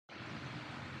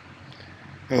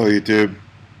Hello YouTube.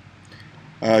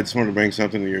 I just wanted to bring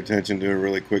something to your attention, do a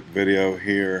really quick video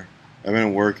here. I've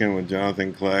been working with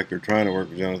Jonathan Kleck, or trying to work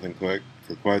with Jonathan Kleck,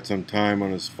 for quite some time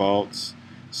on his false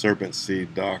serpent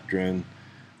seed doctrine.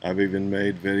 I've even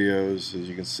made videos, as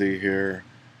you can see here,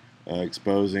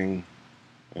 exposing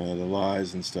the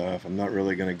lies and stuff. I'm not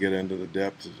really going to get into the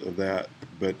depths of that,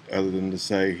 but other than to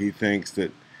say he thinks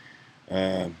that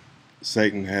uh,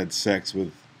 Satan had sex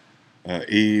with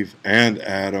Eve and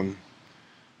Adam.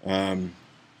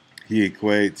 He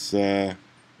equates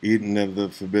eating of the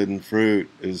forbidden fruit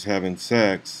as having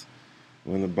sex,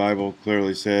 when the Bible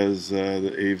clearly says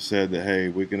that Eve said that, hey,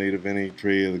 we can eat of any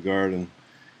tree of the garden,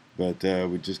 but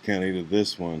we just can't eat of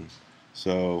this one.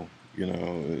 So,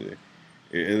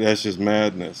 that's just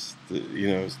madness,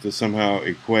 to somehow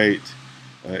equate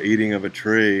eating of a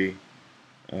tree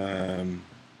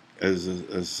as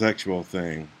a sexual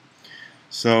thing.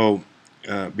 So,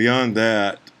 beyond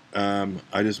that,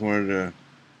 I just wanted to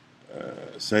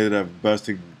say that I've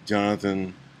busted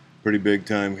Jonathan pretty big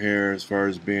time here as far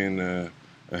as being a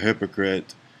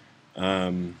hypocrite.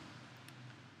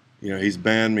 He's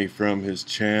banned me from his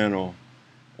channel,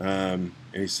 and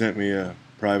he sent me a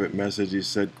private message. He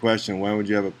said, question, why would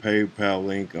you have a PayPal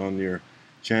link on your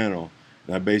channel?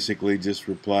 And I basically just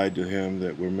replied to him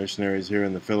that we're missionaries here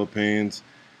in the Philippines,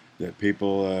 that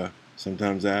people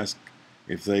sometimes ask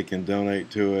if they can donate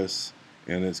to us,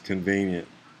 and it's convenient.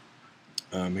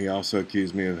 He also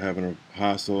accused me of having a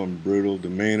hostile and brutal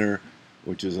demeanor,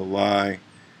 which is a lie.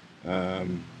 If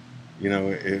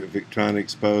trying to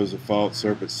expose a false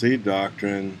serpent seed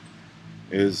doctrine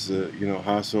is,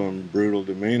 hostile and brutal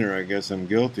demeanor, I guess I'm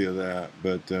guilty of that.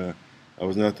 But I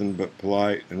was nothing but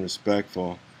polite and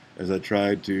respectful as I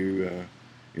tried to,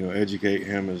 educate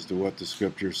him as to what the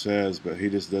scripture says, but he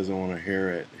just doesn't want to hear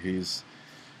it. He's,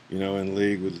 in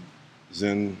league with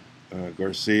Zen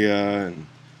Garcia and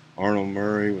Arnold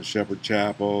Murray with Shepherd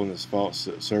Chapel and his false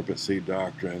serpent seed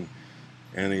doctrine,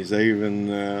 and he's even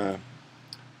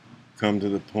come to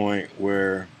the point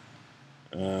where,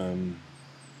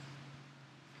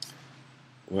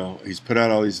 he's put out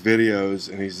all these videos,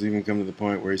 and he's even come to the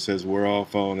point where he says we're all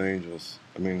fallen angels.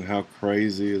 I mean, how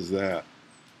crazy is that?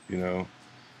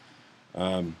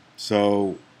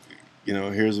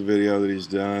 Here's a video that he's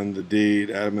done. The deed,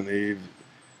 Adam and Eve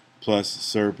plus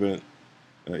serpent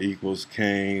equals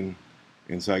Cain,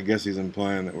 and so I guess he's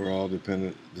implying that we're all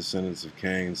descendants of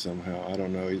Cain somehow. I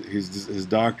don't know. His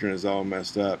doctrine is all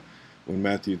messed up. When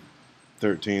Matthew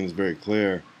 13 is very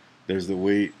clear, there's the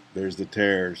wheat, there's the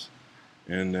tares,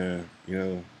 and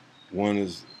one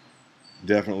is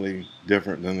definitely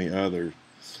different than the other.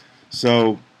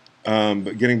 So,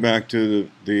 but getting back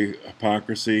to the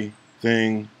hypocrisy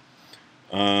thing,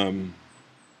 like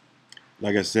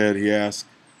I said, he asked,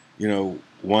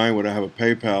 why would I have a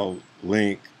PayPal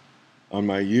link on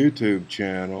my YouTube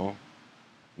channel,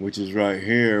 which is right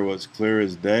here, what's clear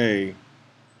as day,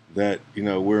 that,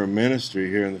 we're a ministry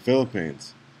here in the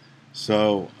Philippines.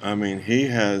 So, I mean, he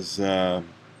has turned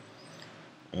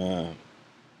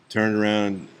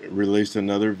around and released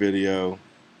another video,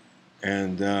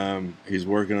 and he's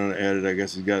working on an edit. I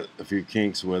guess he's got a few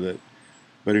kinks with it.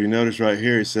 But if you notice right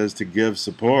here, he says to give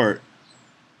support.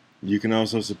 You can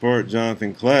also support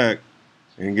Jonathan Kleck,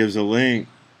 and he gives a link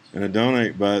and a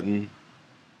donate button,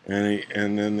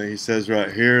 and then he says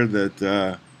right here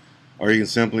that or you can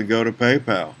simply go to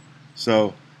PayPal.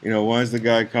 So why is the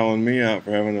guy calling me out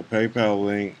for having a PayPal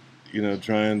link,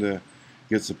 trying to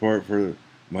get support for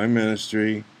my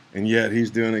ministry, and yet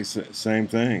he's doing the same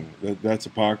thing? That's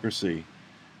hypocrisy,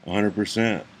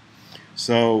 100%.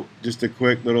 So just a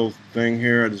quick little thing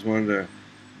here. I just wanted to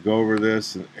go over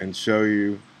this and show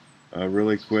you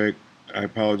really quick. I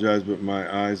apologize, but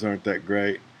my eyes aren't that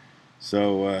great.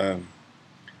 So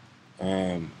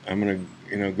I'm going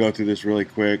to go through this really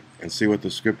quick and see what the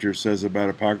scripture says about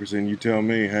hypocrisy. And you tell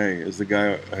me, hey, is the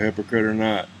guy a hypocrite or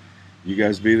not? You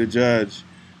guys be the judge.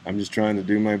 I'm just trying to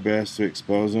do my best to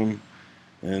expose him.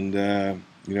 And, I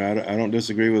don't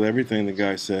disagree with everything the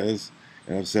guy says.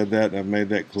 And I've said that, and I've made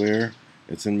that clear.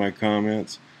 It's in my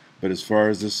comments. But as far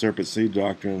as this serpent seed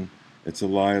doctrine, it's a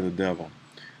lie of the devil.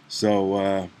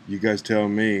 So you guys tell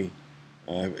me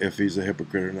if he's a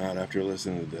hypocrite or not after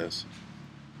listening to this.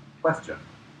 Question.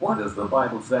 What does the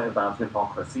Bible say about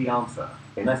hypocrisy? Answer.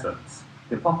 In essence,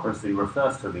 hypocrisy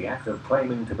refers to the act of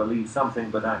claiming to believe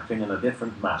something but acting in a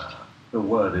different manner. The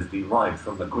word is derived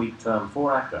from the Greek term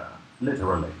for actor,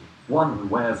 literally, one who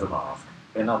wears a mask.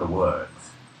 In other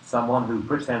words, someone who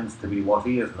pretends to be what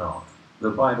he is not.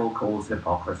 The Bible calls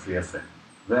hypocrisy a sin.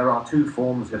 There are two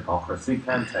forms hypocrisy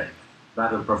can take: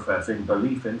 that of professing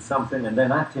belief in something and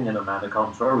then acting in a manner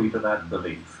contrary to that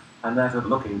belief, and that of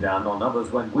looking down on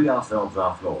others when we ourselves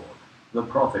are flawed. The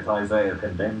prophet Isaiah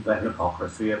condemned the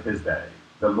hypocrisy of his day.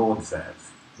 The Lord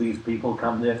says, "These people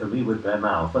come near to me with their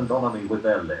mouth and honor me with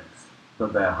their lips,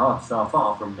 but their hearts are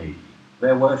far from me.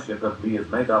 Their worship of me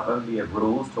is made up only of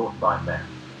rules taught by men."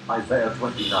 Isaiah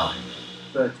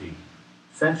 29:13.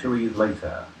 Centuries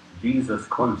later, Jesus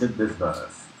quoted this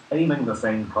verse, aiming the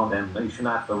same condemnation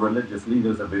at the religious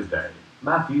leaders of his day.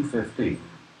 Matthew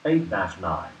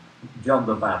 15:8-9. John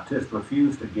the Baptist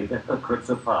refused to give hypocrites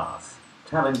a pass,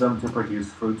 telling them to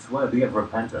produce fruits worthy of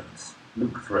repentance.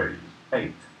 Luke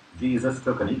 3:8. Jesus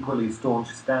took an equally staunch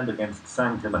stand against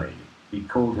sanctimony. He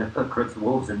called hypocrites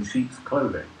wolves in sheep's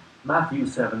clothing. Matthew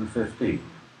 7:15.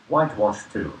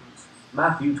 Whitewashed tombs.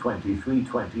 Matthew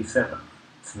 23:27.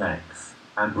 Snakes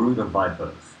and brood of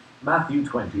vipers. Matthew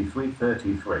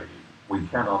 23:33. We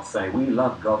cannot say we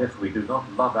love God if we do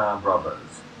not love our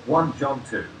brothers. 1 John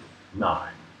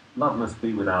 2:9. Love must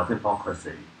be without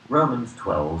hypocrisy. Romans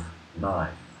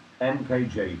 12:9.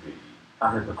 NKJV.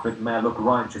 A hypocrite may look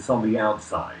righteous on the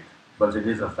outside, but it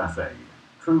is a facade.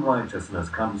 True righteousness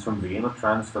comes from the inner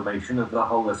transformation of the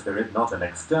Holy Spirit, not an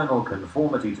external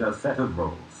conformity to a set of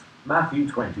rules. Matthew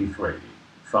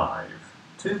 23:5.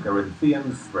 2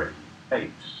 Corinthians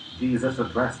 3:8. Jesus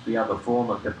addressed the other form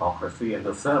of hypocrisy in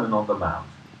the Sermon on the Mount.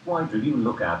 Why do you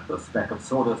look at the speck of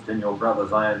sawdust in your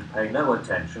brother's eye and pay no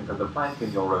attention to the plank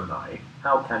in your own eye?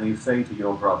 How can you say to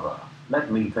your brother,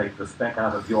 "Let me take the speck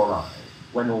out of your eye,"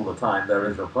 when all the time there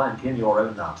is a plank in your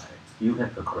own eye? You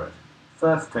hypocrite.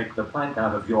 First take the plank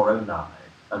out of your own eye,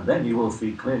 and then you will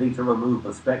see clearly to remove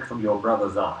the speck from your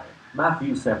brother's eye.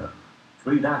 Matthew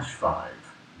 7:3-5.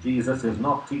 Jesus is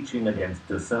not teaching against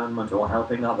discernment or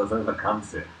helping others overcome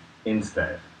sin.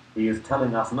 Instead, he is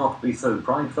telling us not to be so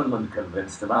prideful and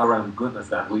convinced of our own goodness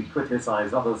that we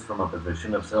criticize others from a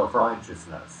position of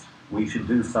self-righteousness. We should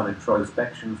do some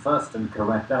introspection first and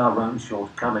correct our own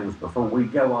shortcomings before we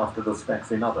go after the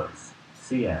specks in others.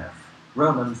 Cf.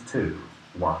 Romans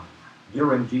 2:1.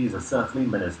 During Jesus' earthly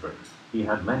ministry, he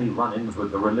had many run-ins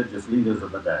with the religious leaders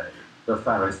of the day, the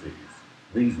Pharisees.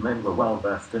 These men were well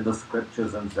versed in the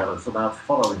scriptures and zealous about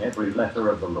following every letter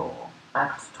of the law.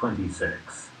 Acts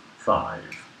 26:5.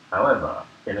 However,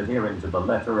 in adhering to the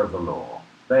letter of the law,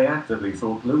 they actively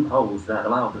sought loopholes that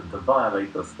allowed them to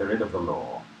violate the spirit of the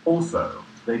law. Also,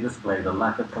 they displayed a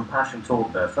lack of compassion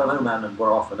toward their fellow man and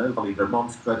were often overly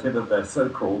demonstrative of their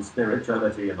so-called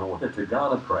spirituality in order to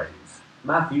garner praise.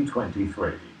 Matthew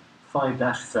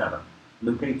 23:5-7.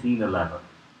 Luke 18:11.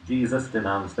 Jesus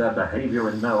denounced their behavior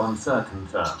in no uncertain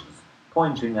terms,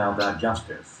 pointing out that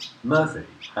justice, mercy,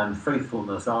 and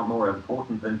faithfulness are more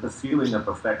important than pursuing a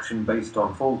perfection based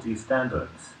on faulty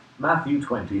standards. Matthew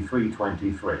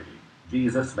 23:23.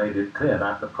 Jesus made it clear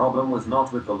that the problem was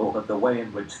not with the law but the way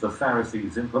in which the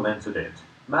Pharisees implemented it.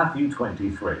 Matthew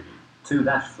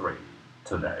 23:2-3.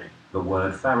 Today, the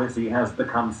word Pharisee has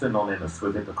become synonymous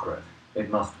with hypocrite. It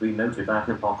must be noted that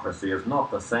hypocrisy is not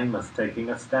the same as taking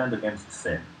a stand against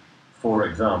sin. For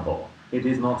example, it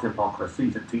is not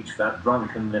hypocrisy to teach that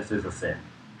drunkenness is a sin,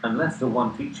 unless the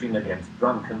one teaching against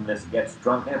drunkenness gets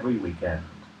drunk every weekend.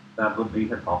 That would be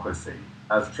hypocrisy.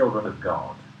 As children of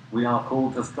God, we are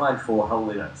called to strive for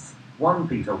holiness. 1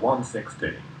 Peter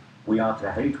 1:16. We are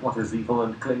to hate what is evil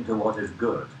and cling to what is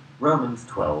good. Romans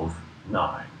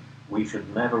 12:9. We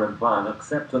should never imply an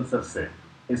acceptance of sin,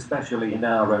 especially in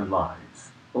our own lives.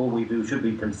 All we do should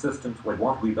be consistent with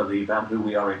what we believe and who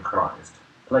we are in Christ.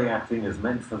 Play acting is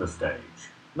meant for the stage,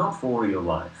 not for real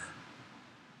life.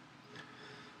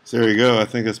 So there you go. I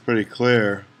think that's pretty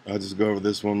clear. I'll just go over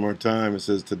this one more time. It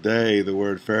says, today the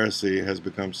word Pharisee has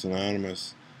become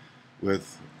synonymous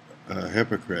with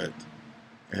hypocrite.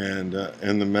 And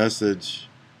in the message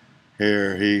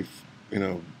here, he,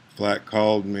 flat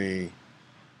called me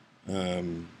a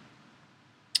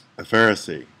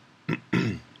Pharisee.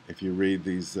 If you read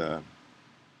these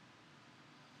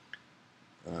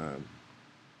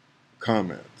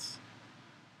comments.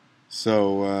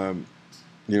 So, I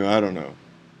don't know.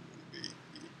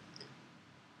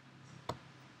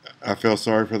 I feel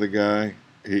sorry for the guy.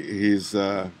 He's,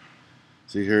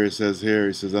 see here he says,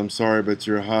 I'm sorry, but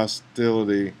your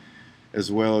hostility as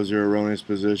well as your erroneous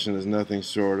position is nothing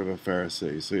short of a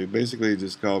Pharisee. So he basically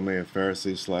just called me a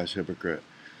Pharisee / hypocrite.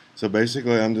 So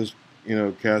basically I'm just,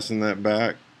 casting that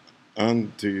back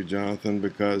onto you, Jonathan,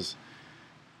 because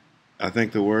I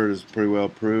think the word is pretty well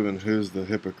proven who's the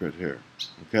hypocrite here.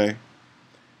 Okay?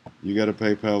 You got a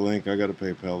PayPal link, I got a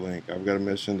PayPal link. I've got a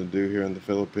mission to do here in the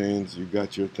Philippines. You've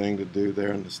got your thing to do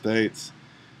there in the States.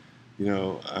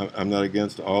 I'm not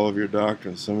against all of your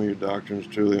doctrines. Some of your doctrines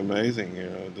truly amazing.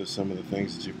 There's some of the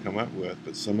things that you've come up with,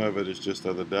 but some of it is just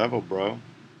of the devil, bro.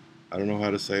 I don't know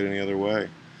how to say it any other way.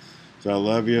 So I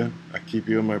love you. I keep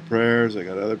you in my prayers. I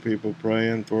got other people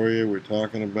praying for you. We're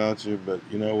talking about you, but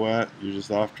you know what? You're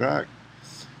just off track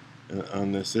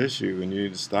on this issue, and you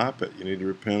need to stop it. You need to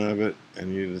repent of it,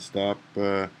 and you need to stop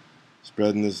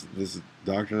spreading this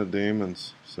doctrine of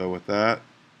demons. So with that,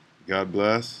 God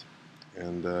bless,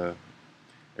 and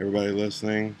everybody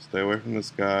listening, stay away from this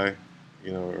guy,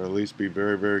 or at least be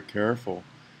very, very careful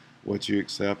what you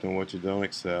accept and what you don't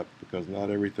accept, because not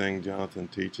everything Jonathan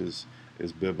teaches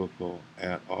is biblical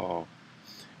at all.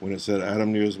 When it said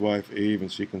Adam knew his wife Eve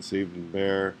and she conceived and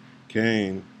bare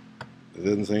Cain, it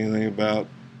didn't say anything about,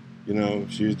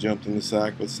 she was jumped in the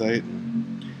sack with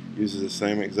Satan. It uses the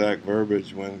same exact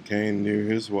verbiage when Cain knew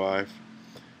his wife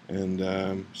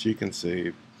and she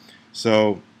conceived.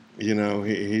 So,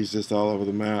 he's just all over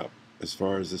the map as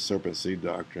far as the serpent seed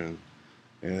doctrine.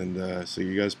 And so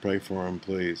you guys pray for him,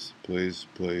 please, please,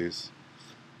 please.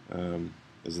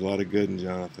 There's a lot of good in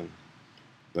Jonathan,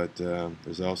 but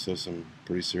there's also some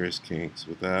pretty serious kinks.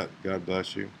 With that, God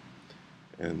bless you,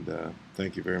 and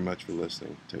thank you very much for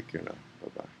listening. Take care now.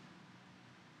 Bye-bye.